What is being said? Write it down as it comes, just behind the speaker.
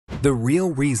The real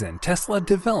reason Tesla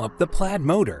developed the Plaid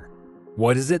motor.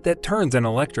 What is it that turns an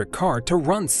electric car to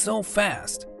run so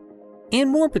fast?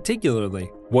 And more particularly,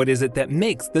 what is it that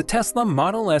makes the Tesla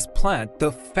Model S Plaid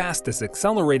the fastest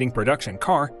accelerating production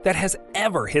car that has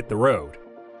ever hit the road?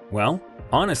 Well,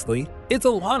 honestly, it's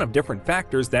a lot of different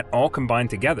factors that all combine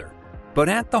together. But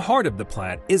at the heart of the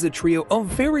Plaid is a trio of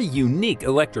very unique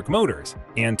electric motors,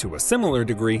 and to a similar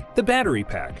degree, the battery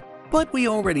pack. But we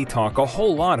already talk a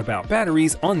whole lot about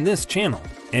batteries on this channel,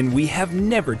 and we have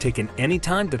never taken any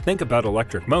time to think about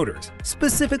electric motors,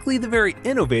 specifically the very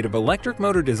innovative electric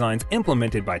motor designs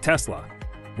implemented by Tesla,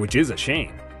 which is a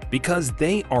shame, because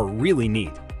they are really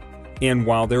neat. And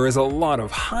while there is a lot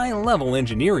of high-level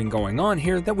engineering going on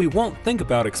here that we won't think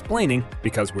about explaining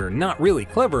because we're not really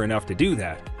clever enough to do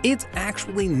that, it's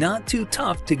actually not too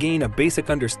tough to gain a basic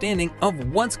understanding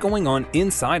of what's going on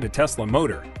inside a Tesla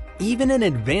motor, even an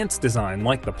advanced design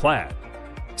like the Plaid.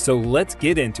 So let's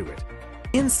get into it.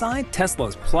 Inside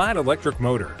Tesla's Plaid electric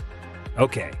motor.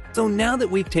 Okay, so now that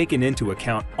we've taken into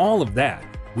account all of that,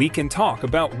 we can talk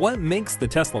about what makes the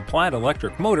Tesla Plaid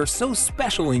electric motor so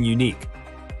special and unique.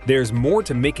 There's more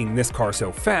to making this car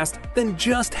so fast than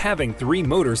just having 3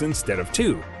 motors instead of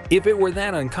 2. If it were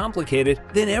that uncomplicated,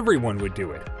 then everyone would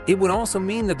do it. It would also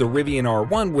mean that the Rivian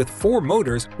R1 with 4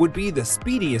 motors would be the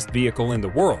speediest vehicle in the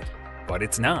world, but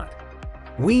it's not.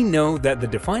 We know that the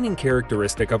defining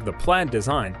characteristic of the Plaid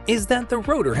design is that the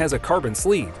rotor has a carbon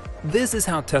sleeve. This is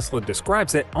how Tesla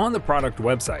describes it on the product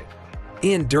website.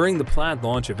 And during the Plaid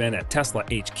launch event at Tesla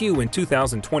HQ in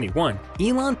 2021,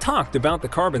 Elon talked about the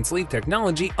carbon sleeve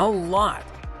technology a lot.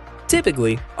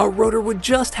 Typically, a rotor would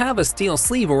just have a steel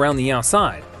sleeve around the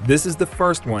outside. This is the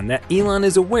first one that Elon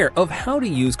is aware of how to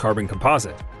use carbon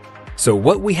composite. So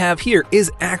what we have here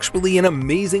is actually an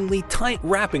amazingly tight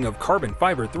wrapping of carbon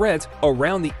fiber threads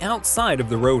around the outside of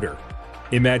the rotor.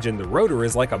 Imagine the rotor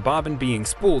is like a bobbin being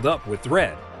spooled up with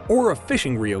thread, or a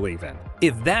fishing reel even,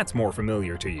 if that's more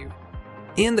familiar to you.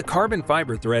 And the carbon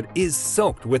fiber thread is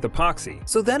soaked with epoxy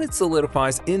so that it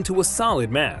solidifies into a solid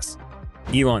mass.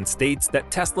 Elon states that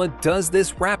Tesla does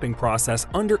this wrapping process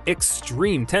under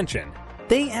extreme tension.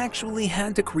 They actually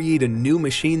had to create a new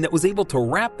machine that was able to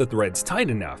wrap the threads tight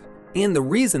enough. And the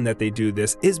reason that they do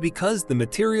this is because the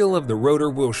material of the rotor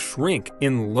will shrink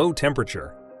in low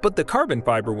temperature, but the carbon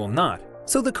fiber will not.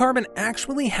 So the carbon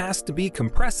actually has to be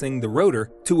compressing the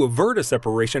rotor to avert a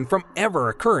separation from ever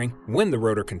occurring when the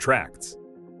rotor contracts.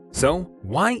 So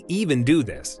why even do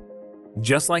this?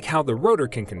 Just like how the rotor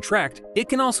can contract, it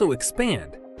can also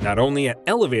expand, not only at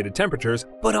elevated temperatures,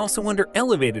 but also under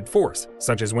elevated force,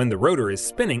 such as when the rotor is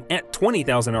spinning at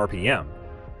 20,000 RPM.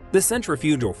 The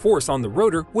centrifugal force on the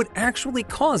rotor would actually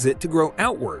cause it to grow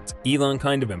outwards. Elon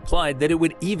kind of implied that it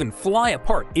would even fly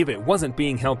apart if it wasn't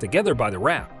being held together by the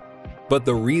wrap. But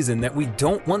the reason that we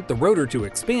don't want the rotor to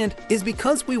expand is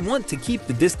because we want to keep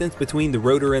the distance between the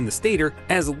rotor and the stator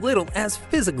as little as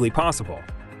physically possible.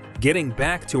 Getting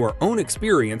back to our own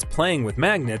experience playing with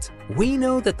magnets, we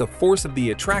know that the force of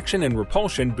the attraction and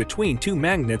repulsion between 2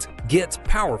 magnets gets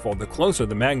powerful the closer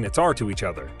the magnets are to each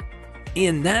other.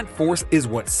 And that force is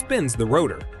what spins the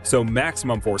rotor, so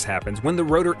maximum force happens when the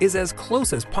rotor is as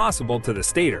close as possible to the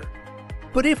stator.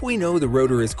 But if we know the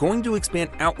rotor is going to expand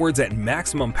outwards at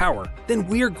maximum power, then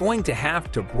we are going to have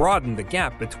to broaden the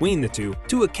gap between the two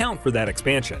to account for that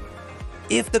expansion.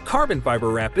 If the carbon fiber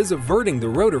wrap is averting the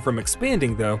rotor from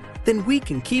expanding though, then we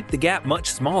can keep the gap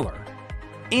much smaller.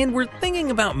 And we're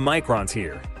thinking about microns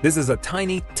here. This is a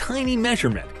tiny, tiny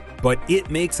measurement, but it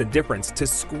makes a difference to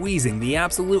squeezing the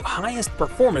absolute highest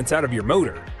performance out of your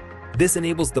motor. This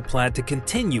enables the Plaid to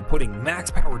continue putting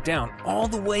max power down all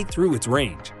the way through its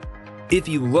range. If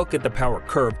you look at the power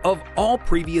curve of all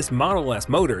previous Model S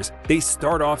motors, they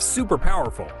start off super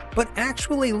powerful, but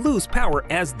actually lose power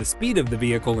as the speed of the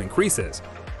vehicle increases.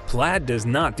 Plaid does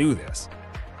not do this.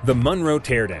 The Munro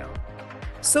teardown.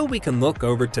 So we can look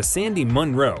over to Sandy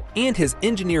Munro and his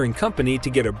engineering company to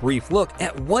get a brief look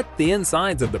at what the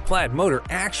insides of the Plaid motor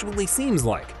actually seems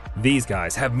like. These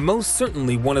guys have most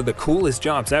certainly one of the coolest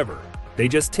jobs ever. They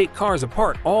just take cars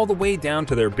apart all the way down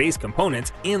to their base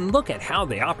components and look at how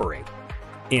they operate.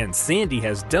 And Sandy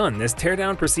has done this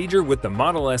teardown procedure with the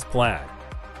Model S Plaid.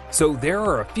 So there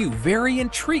are a few very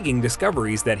intriguing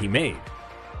discoveries that he made.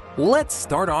 Let's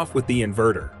start off with the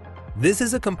inverter. This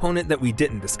is a component that we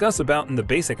didn't discuss about in the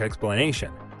basic explanation,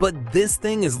 but this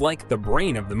thing is like the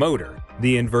brain of the motor.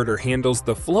 The inverter handles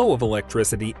the flow of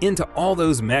electricity into all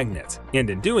those magnets, and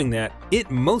in doing that, it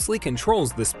mostly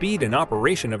controls the speed and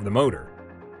operation of the motor.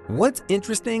 What's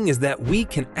interesting is that we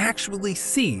can actually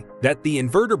see that the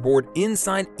inverter board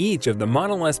inside each of the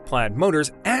Model S Plaid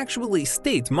motors actually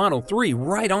states Model 3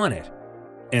 right on it.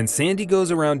 And Sandy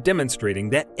goes around demonstrating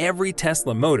that every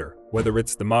Tesla motor, whether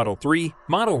it's the Model 3,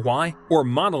 Model Y, or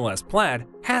Model S Plaid,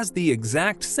 has the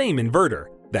exact same inverter.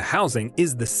 The housing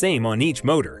is the same on each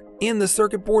motor, and the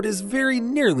circuit board is very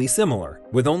nearly similar,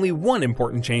 with only one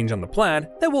important change on the Plaid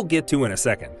that we'll get to in a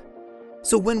second.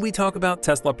 So when we talk about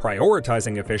Tesla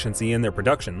prioritizing efficiency in their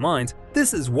production lines,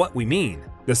 this is what we mean.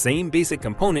 The same basic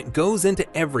component goes into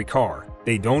every car.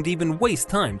 They don't even waste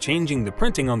time changing the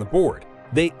printing on the board.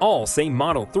 They all say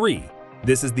Model 3.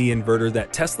 This is the inverter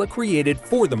that Tesla created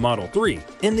for the Model 3,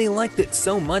 and they liked it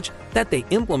so much that they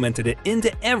implemented it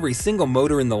into every single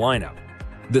motor in the lineup.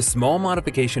 The small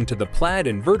modification to the Plaid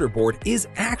inverter board is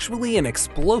actually an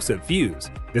explosive fuse.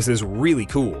 This is really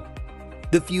cool.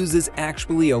 The fuse is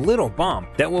actually a little bomb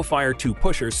that will fire two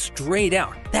pushers straight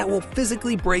out that will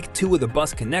physically break two of the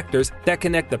bus connectors that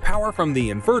connect the power from the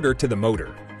inverter to the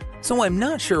motor. So I'm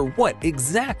not sure what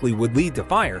exactly would lead to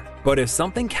fire, but if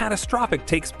something catastrophic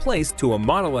takes place to a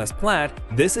Model S Plaid,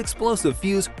 this explosive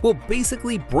fuse will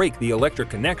basically break the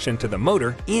electric connection to the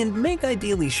motor and make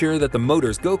ideally sure that the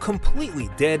motors go completely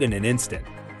dead in an instant.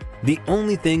 The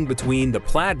only thing between the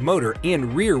Plaid motor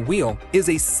and rear wheel is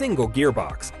a single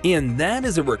gearbox, and that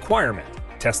is a requirement.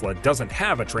 Tesla doesn't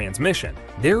have a transmission.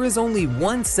 There is only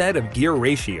one set of gear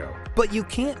ratio, but you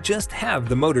can't just have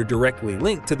the motor directly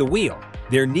linked to the wheel.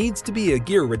 There needs to be a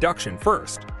gear reduction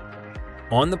first.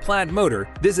 On the Plaid motor,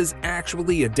 this is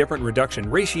actually a different reduction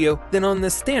ratio than on the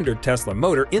standard Tesla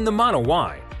motor in the Model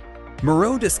Y.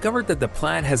 Moreau discovered that the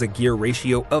Plaid has a gear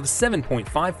ratio of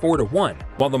 7.54 to 1,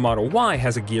 while the Model Y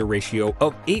has a gear ratio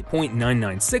of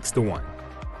 8.996 to 1.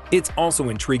 It's also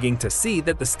intriguing to see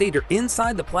that the stator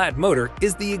inside the Plaid motor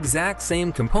is the exact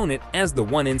same component as the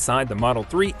one inside the Model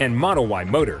 3 and Model Y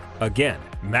motor. Again,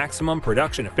 maximum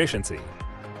production efficiency.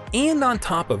 And on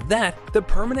top of that, the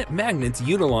permanent magnets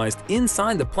utilized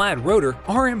inside the Plaid rotor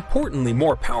are importantly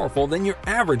more powerful than your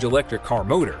average electric car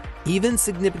motor, even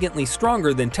significantly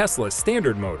stronger than Tesla's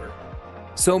standard motor.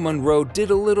 So Moreau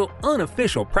did a little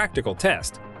unofficial practical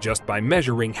test, just by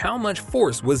measuring how much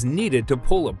force was needed to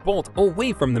pull a bolt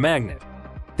away from the magnet.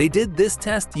 They did this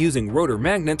test using rotor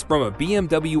magnets from a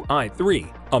BMW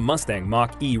i3, a Mustang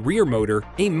Mach-E rear motor,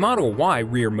 a Model Y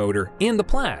rear motor, and the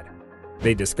Plaid.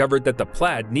 They discovered that the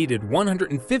Plaid needed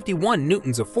 151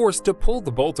 newtons of force to pull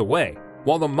the bolt away,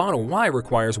 while the Model Y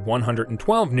requires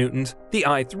 112 newtons, the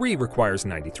i3 requires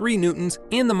 93 newtons,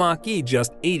 and the Mach-E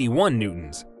just 81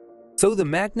 newtons. So the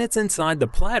magnets inside the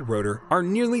Plaid rotor are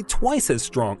nearly twice as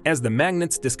strong as the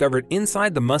magnets discovered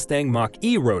inside the Mustang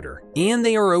Mach-E rotor, and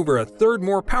they are over a third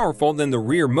more powerful than the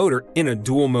rear motor in a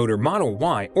dual-motor Model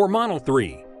Y or Model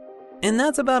 3. And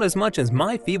that's about as much as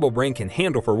my feeble brain can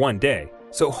handle for one day,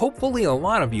 so hopefully a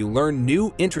lot of you learned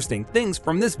new, interesting things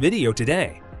from this video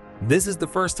today. This is the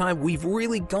first time we've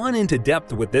really gone into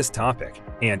depth with this topic,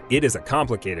 and it is a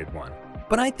complicated one.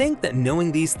 But I think that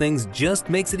knowing these things just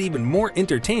makes it even more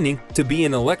entertaining to be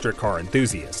an electric car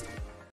enthusiast.